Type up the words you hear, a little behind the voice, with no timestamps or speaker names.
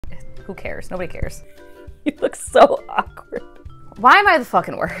Who cares? Nobody cares. You look so awkward. Why am I the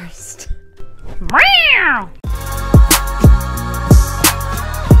fucking worst? Meow!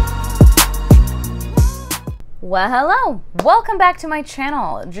 Well, hello. Welcome back to my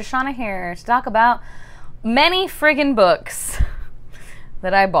channel. Joshana here to talk about many friggin' books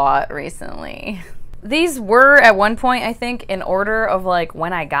that I bought recently. These were at one point, I think, in order of like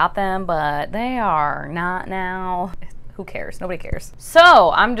when I got them, but they are not now. Who cares? Nobody cares.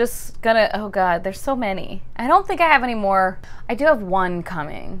 So I'm just gonna, oh God, there's so many. I don't think I have any more. I do have one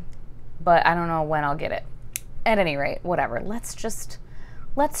coming, but I don't know when I'll get it. At any rate, whatever. Let's just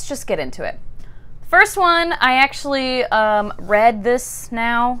get into it. First one, I actually read this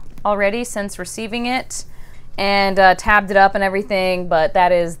now already since receiving it and tabbed it up and everything, but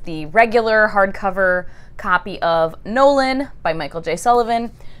that is the regular hardcover copy of Nolan by Michael J.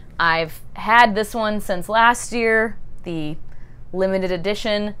 Sullivan. I've had this one since last year, the limited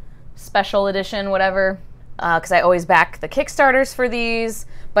edition, special edition, whatever, because I always back the Kickstarters for these,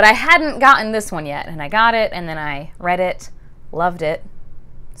 but I hadn't gotten this one yet, and I got it, and then I read it, loved it.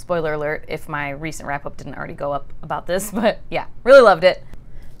 Spoiler alert if my recent wrap-up didn't already go up about this, but yeah, really loved it.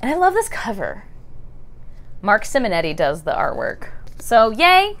 And I love this cover. Mark Simonetti does the artwork. So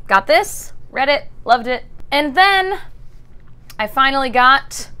yay, got this, read it, loved it. And then I finally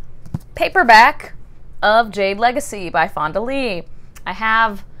got paperback of Jade Legacy by Fonda Lee. I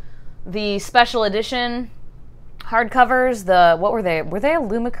have the special edition hardcovers, what were they? Were they a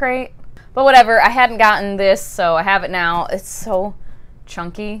Lumicrate? But whatever, I hadn't gotten this, so I have it now. It's so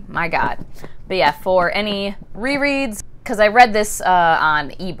chunky, my God. But yeah, for any rereads, because I read this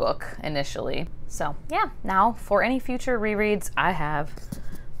on ebook initially. So yeah, now for any future rereads, I have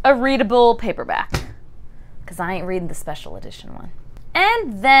a readable paperback, because I ain't reading the special edition one.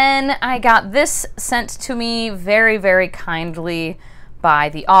 And then I got this sent to me very, very kindly by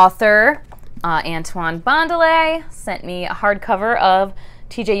the author, Antoine Bondelay, sent me a hardcover of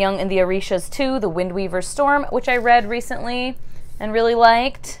T.J. Young and the Orishas 2, The Windweaver's Storm, which I read recently and really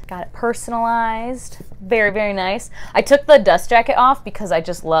liked. Got it personalized. Very, very nice. I took the dust jacket off because I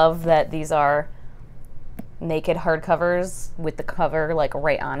just love that these are naked hardcovers with the cover like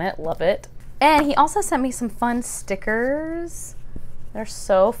right on it. Love it. And he also sent me some fun stickers. They're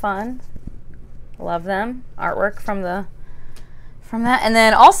so fun. Love them. Artwork from that. And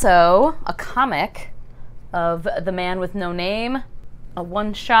then also a comic of The Man with No Name. A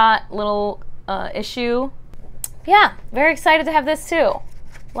one-shot little issue. Yeah, very excited to have this too.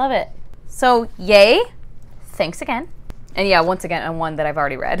 Love it. So yay. Thanks again. And yeah, once again, on one that I've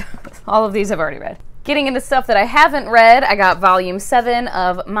already read. All of these I've already read. Getting into stuff that I haven't read, I got volume 7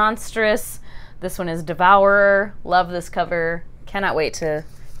 of Monstrous. This one is Devourer. Love this cover. Cannot wait to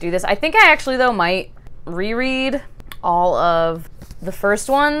do this. I think I actually, though, might reread all of the first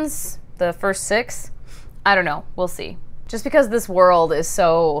ones, the first 6. I don't know. We'll see. Just because this world is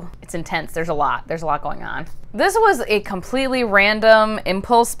so, it's intense. There's a lot going on. This was a completely random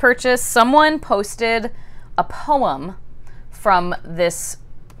impulse purchase. Someone posted a poem from this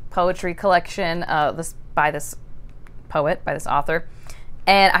poetry collection by this poet, by this author,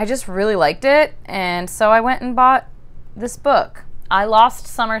 and I just really liked it, and so I went and bought this book, I Lost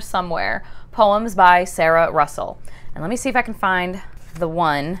Summer Somewhere, poems by Sarah Russell. And let me see if I can find the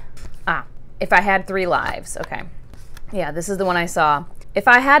one. If I Had 3 Lives. Okay. Yeah, this is the one I saw. If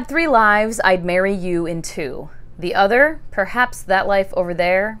I had 3 lives, I'd marry you in 2. The other, perhaps that life over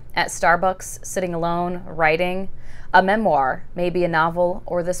there, at Starbucks, sitting alone, writing. A memoir, maybe a novel,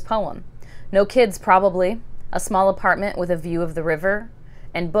 or this poem. No kids, probably. A small apartment with a view of the river.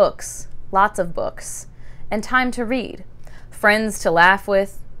 And books. Lots of books. And time to read. Friends to laugh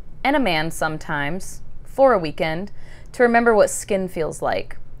with. And a man sometimes. For a weekend. To remember what skin feels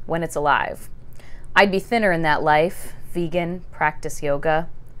like when it's alive. I'd be thinner in that life. Vegan. Practice yoga.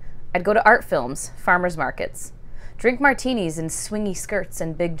 I'd go to art films. Farmers markets. Drink martinis in swingy skirts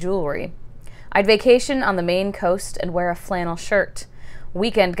and big jewelry. I'd vacation on the Maine coast and wear a flannel shirt.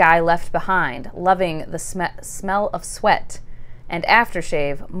 Weekend guy left behind, loving the smell of sweat and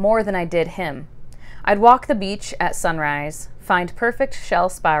aftershave more than I did him. I'd walk the beach at sunrise, find perfect shell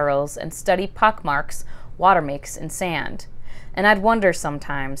spirals, and study pockmarks water makes in sand. And I'd wonder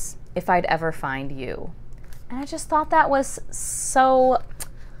sometimes if I'd ever find you. And I just thought that was so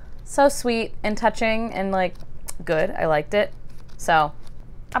sweet and touching and like good. I liked it. So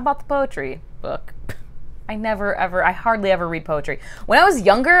I bought the poetry book. I hardly ever read poetry. When I was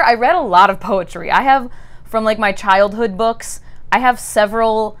younger, I read a lot of poetry. I have, from like my childhood books, I have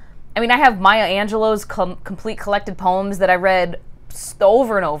several, I have Maya Angelou's complete collected poems that I read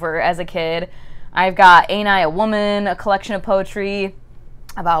over and over as a kid. I've got Ain't I a Woman, a collection of poetry.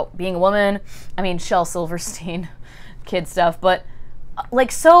 about being a woman. I mean, Shel Silverstein, kid stuff, but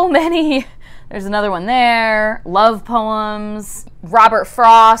like so many. There's another one there. Love poems. Robert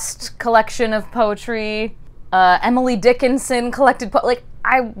Frost collection of poetry. Emily Dickinson collected like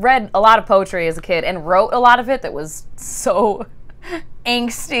I read a lot of poetry as a kid and wrote a lot of it that was so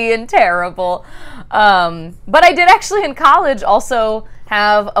angsty and terrible. But I did actually in college also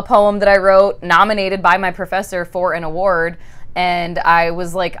have a poem that I wrote nominated by my professor for an award, and I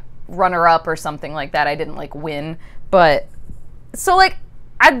was like runner-up or something like that. I didn't like win, but so like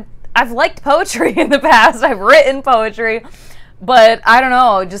I've liked poetry in the past. I've written poetry, but I don't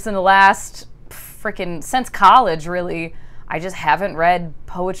know, just in the last freaking since college really, I just haven't read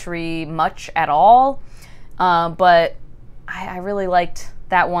poetry much at all. But I really liked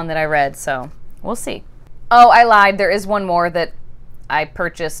that one that I read, so we'll see. Oh, I lied. There is one more that I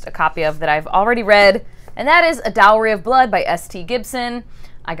purchased a copy of that I've already read, and that is A Dowry of Blood by S.T. Gibson.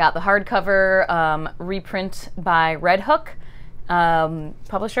 I got the hardcover reprint by Red Hook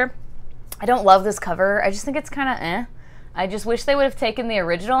publisher. I don't love this cover. I just think it's kind of eh. I just wish they would have taken the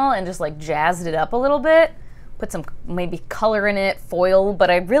original and just like jazzed it up a little bit, put some maybe color in it, foil, but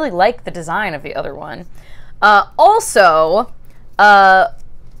I really like the design of the other one. Also,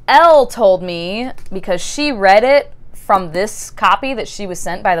 Elle told me, because she read it from this copy that she was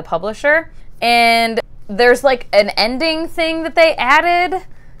sent by the publisher, and there's like an ending thing that they added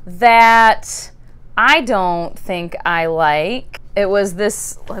that I don't think I like. It was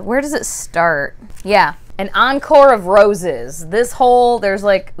this, like, where does it start? Yeah, an encore of roses. There's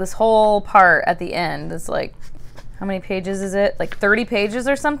like this whole part at the end. It's like, how many pages is it? Like 30 pages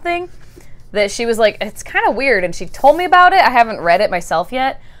or something? That she was like, it's kind of weird, and she told me about it. I haven't read it myself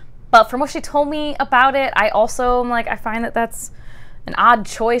yet, but from what she told me about it, I also am like, I find that that's an odd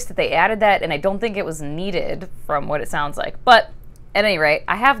choice that they added that, and I don't think it was needed from what it sounds like. But at any rate,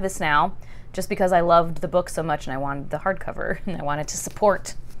 I have this now just because I loved the book so much and I wanted the hardcover and I wanted to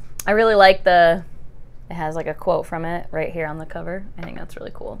support. I really like it has like a quote from it right here on the cover. I think that's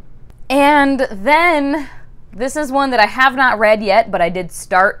really cool. And then this is one that I have not read yet, but I did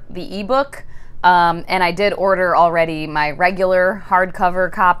start the ebook, and I did order already my regular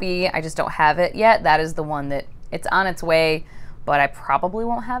hardcover copy. I just don't have it yet. That is the one that it's on its way, but I probably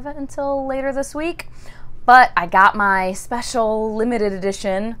won't have it until later this week. But I got my special limited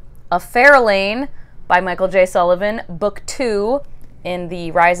edition of Fairlane by Michael J. Sullivan, book 2 in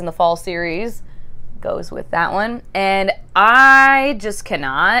the Rise and the Fall series. Goes with that one. And I just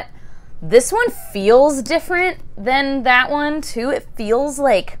cannot. This one feels different than that one too. It feels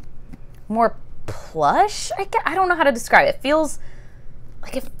like more plush. I don't know how to describe it. It feels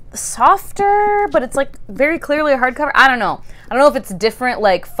like it's softer, but it's like very clearly a hardcover. I don't know. I don't know if it's different,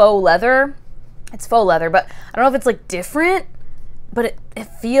 like faux leather. It's faux leather, but I don't know if it's like different, but it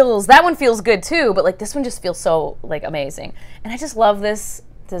feels, that one feels good too, but like this one just feels so like amazing. And I just love this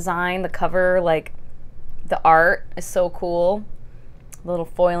design, the cover, like the art is so cool. Little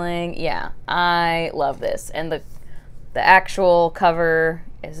foiling, yeah, I love this. And the actual cover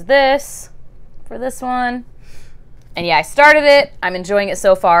is this for this one. And yeah, I started it. I'm enjoying it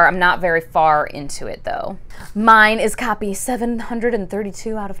so far. I'm not very far into it though. Mine is copy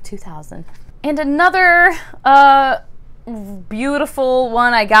 732 out of 2000. And another beautiful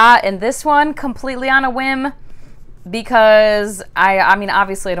one I got, and this one completely on a whim, because I mean,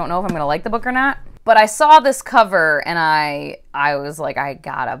 obviously I don't know if I'm gonna like the book or not, but I saw this cover and I was like, I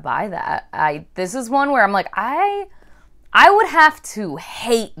gotta buy that. This is one where I'm like, I would have to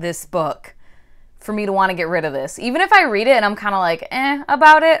hate this book for me to want to get rid of this. Even if I read it and I'm kind of like,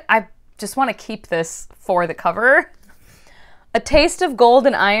 about it, I just want to keep this for the cover. A Taste of Gold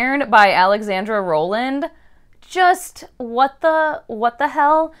and Iron by Alexandra Rowland. Just what the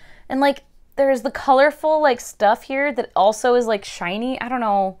hell? And like there's the colorful like stuff here that also is like shiny. I don't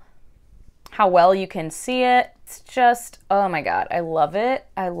know how well you can see it. It's just, oh my god, I love it.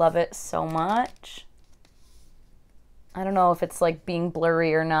 I love it so much. I don't know if it's like being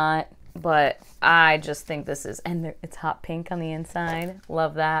blurry or not, but I just think this is, and it's hot pink on the inside.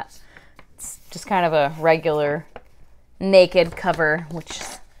 Love that. It's just kind of a regular naked cover, which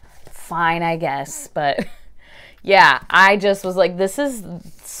is fine, I guess, but yeah, I just was like, this is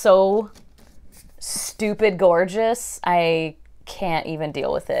so stupid gorgeous. I can't even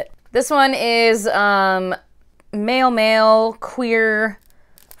deal with it. This one is male queer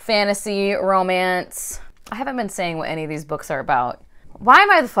fantasy romance. I haven't been saying what any of these books are about. Why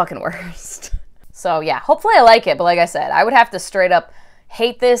am I the fucking worst? So yeah, hopefully I like it, but like I said, I would have to straight up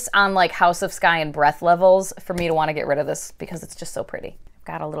hate this on like House of Sky and Breath levels for me to want to get rid of this because it's just so pretty. I've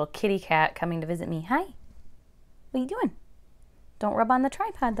got a little kitty cat coming to visit me. Hi. What are you doing? Don't rub on the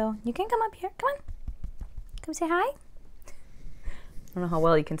tripod, though. You can come up here. Come on. Come say hi. I don't know how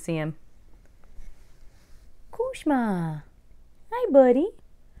well you can see him. Kushma. Hi, buddy.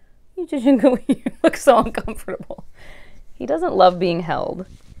 You just go here. You look so uncomfortable. He doesn't love being held.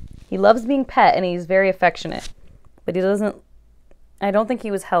 He loves being pet, and he's very affectionate. But he doesn't... I don't think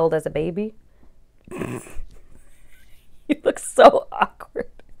he was held as a baby. He looks so awkward.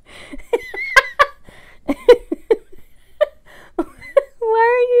 Why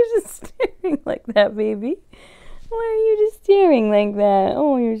are you just staring like that, baby? Why are you just staring like that?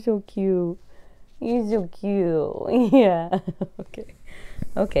 Oh, you're so cute. You're so cute. Yeah. Okay.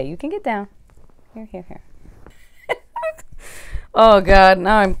 Okay, you can get down. Here. Oh, God.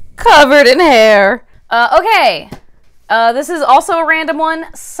 Now I'm covered in hair. Okay. This is also a random one.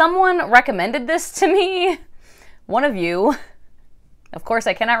 Someone recommended this to me. One of you. Of course,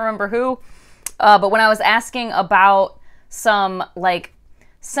 I cannot remember who. But when I was asking about some, like,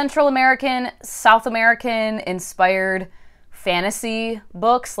 Central American, South American inspired fantasy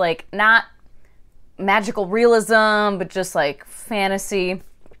books, like not magical realism, but just like fantasy.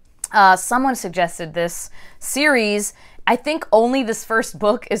 Someone suggested this series. I think only this first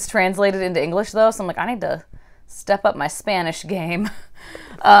book is translated into English though, so I'm like, I need to step up my Spanish game.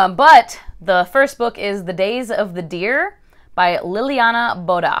 But the first book is The Days of the Deer by Liliana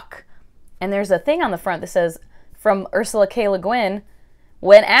Bodoc. And there's a thing on the front that says, from Ursula K. Le Guin,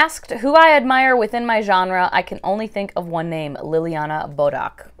 when asked who I admire within my genre, I can only think of one name, Liliana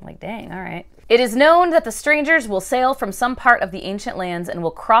Bodoc. I'm like, dang, all right. It is known that the strangers will sail from some part of the ancient lands and will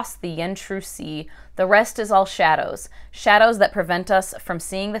cross the Yentru Sea. The rest is all shadows, shadows that prevent us from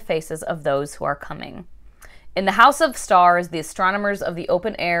seeing the faces of those who are coming. In the House of Stars, the astronomers of the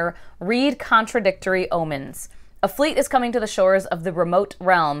open air read contradictory omens. A fleet is coming to the shores of the remote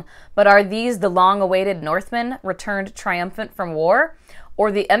realm, but are these the long-awaited Northmen returned triumphant from war? Or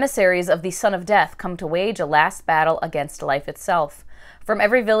the emissaries of the Son of Death come to wage a last battle against life itself? From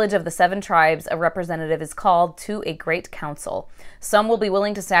every village of the 7 tribes, a representative is called to a great council. Some will be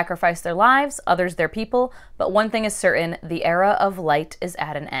willing to sacrifice their lives, others their people, but one thing is certain, the era of light is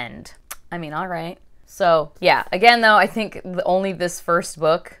at an end. I mean, all right. So, yeah, again, though, I think only this first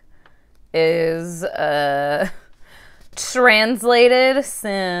book is translated,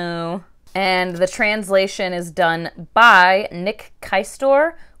 so... And the translation is done by Nick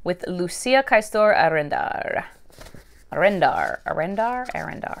Kaistor with Lucia Kaistor Arendar.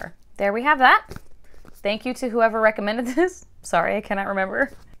 Arendar. There we have that. Thank you to whoever recommended this. Sorry, I cannot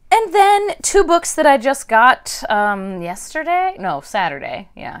remember. And then 2 books that I just got Saturday.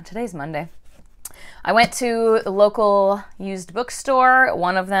 Yeah, today's Monday. I went to the local used bookstore,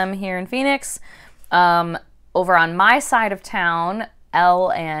 one of them here in Phoenix. Over on my side of town,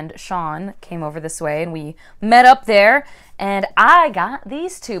 Elle and Sean came over this way and we met up there, and I got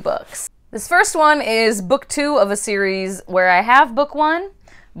these 2 books. This first one is book 2 of a series where I have book 1,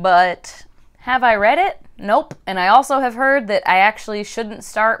 but have I read it? Nope. And I also have heard that I actually shouldn't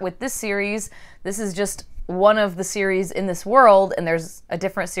start with this series. This is just one of the series in this world, and there's a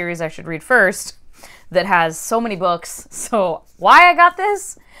different series I should read first that has so many books. So why I got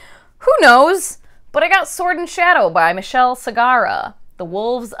this? Who knows? But I got Sword and Shadow by Michelle Segarra. The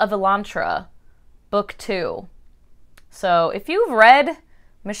Wolves of Elantra, book 2. So if you've read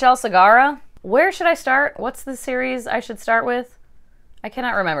Michelle Segarra, where should I start? What's the series I should start with? I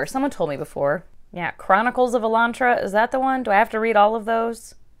cannot remember. Someone told me before. Yeah, Chronicles of Elantra. Is that the one? Do I have to read all of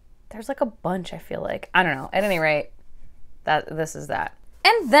those? There's like a bunch, I feel like. I don't know. At any rate, this is that.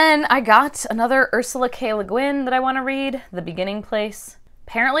 And then I got another Ursula K. Le Guin that I want to read, The Beginning Place.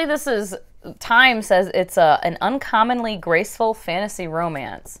 Apparently this is... Time says it's an uncommonly graceful fantasy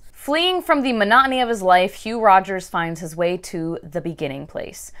romance. Fleeing from the monotony of his life, Hugh Rogers finds his way to the beginning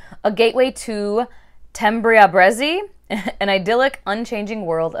place, a gateway to Tembriabrezi, an idyllic, unchanging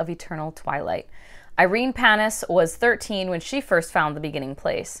world of eternal twilight. Irene Panis was 13 when she first found the beginning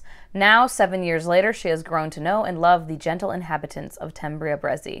place. Now, 7 years later, she has grown to know and love the gentle inhabitants of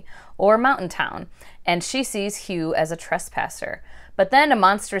Tembriabrezi, or Mountain Town, and she sees Hugh as a trespasser. But then a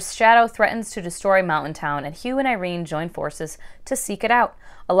monstrous shadow threatens to destroy Mountain Town, and Hugh and Irene join forces to seek it out.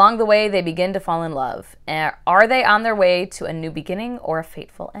 Along the way, they begin to fall in love. Are they on their way to a new beginning or a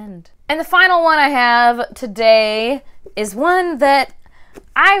fateful end? And the final one I have today is one that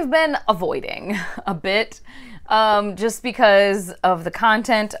I've been avoiding a bit, just because of the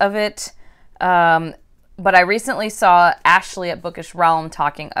content of it. But I recently saw Ashley at Bookish Realm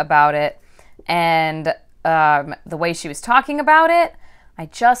talking about it, and the way she was talking about it, I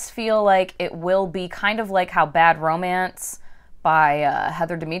just feel like it will be kind of like how Bad Romance by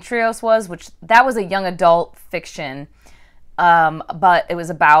Heather Demetrios was, which that was a young adult fiction but it was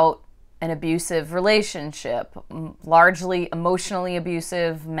about an abusive relationship, largely emotionally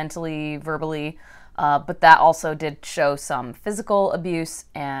abusive, mentally, verbally, but that also did show some physical abuse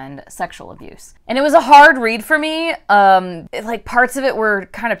and sexual abuse. And it was a hard read for me. Like, parts of it were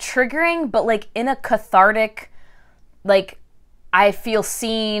kind of triggering, but like in a cathartic, like, I feel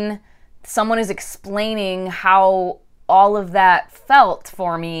seen. Someone is explaining how all of that felt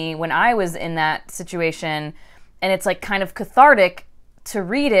for me when I was in that situation. And it's like kind of cathartic to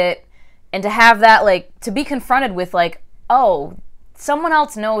read it and to have that, like, to be confronted with like, oh, someone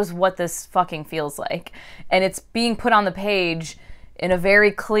else knows what this fucking feels like. And it's being put on the page in a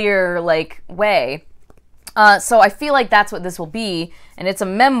very clear, like, way. So I feel like that's what this will be. And it's a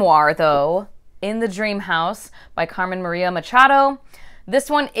memoir, though, In the Dream House by Carmen Maria Machado. This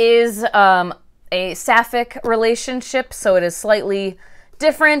one is a sapphic relationship, so it is slightly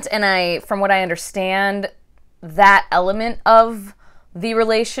different. And from what I understand, that element of the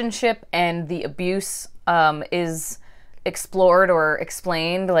relationship and the abuse is explored or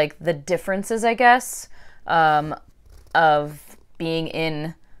explained, like the differences, I guess, of being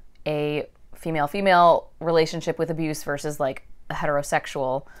in a female-female relationship with abuse versus like a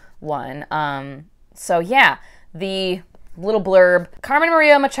heterosexual one. So yeah, the little blurb. Carmen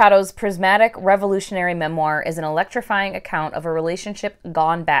Maria Machado's prismatic revolutionary memoir is an electrifying account of a relationship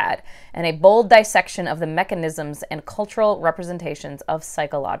gone bad and a bold dissection of the mechanisms and cultural representations of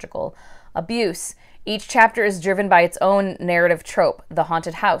psychological abuse. Each chapter is driven by its own narrative trope, the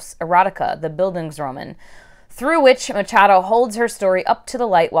haunted house, erotica, the Bildungsroman, through which Machado holds her story up to the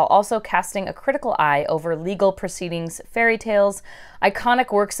light while also casting a critical eye over legal proceedings, fairy tales,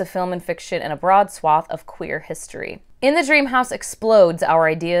 iconic works of film and fiction, and a broad swath of queer history. In the Dream House explodes our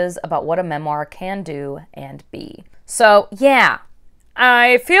ideas about what a memoir can do and be. So, yeah,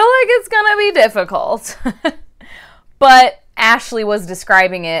 I feel like it's gonna be difficult. But Ashley was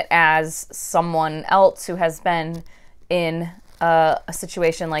describing it as someone else who has been in a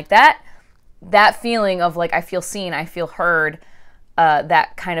situation like that. That feeling of like, I feel seen, I feel heard,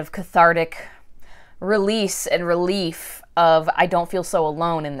 that kind of cathartic release and relief of I don't feel so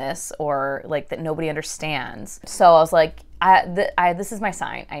alone in this, or like that nobody understands. So I was like, this is my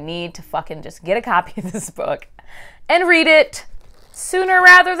sign. I need to fucking just get a copy of this book and read it sooner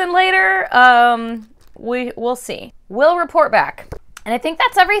rather than later. We'll see. We'll report back. And I think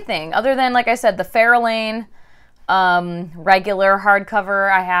that's everything, other than, like I said, the Farrellane regular hardcover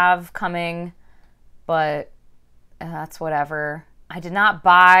I have coming, but that's whatever. I did not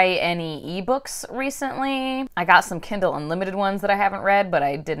buy any ebooks recently. I got some Kindle Unlimited ones that I haven't read, but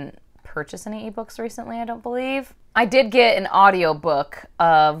I didn't purchase any ebooks recently, I don't believe. I did get an audiobook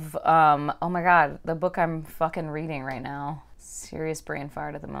of, oh my god, the book I'm fucking reading right now. Serious brain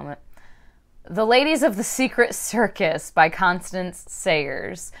fart at the moment. The Ladies of the Secret Circus by Constance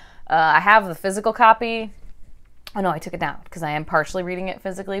Sayers. I have the physical copy. Oh no, I took it down because I am partially reading it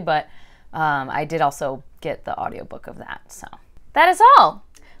physically, but I did also get the audiobook of that, so. That is all.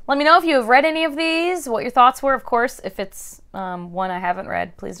 Let me know if you have read any of these, what your thoughts were. Of course, if it's one I haven't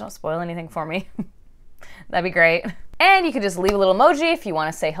read, please don't spoil anything for me. That'd be great. And you can just leave a little emoji if you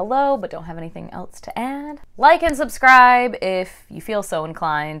want to say hello but don't have anything else to add. Like and subscribe if you feel so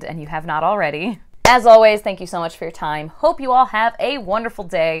inclined and you have not already. As always, thank you so much for your time. Hope you all have a wonderful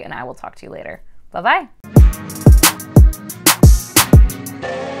day, and I will talk to you later. Bye-bye.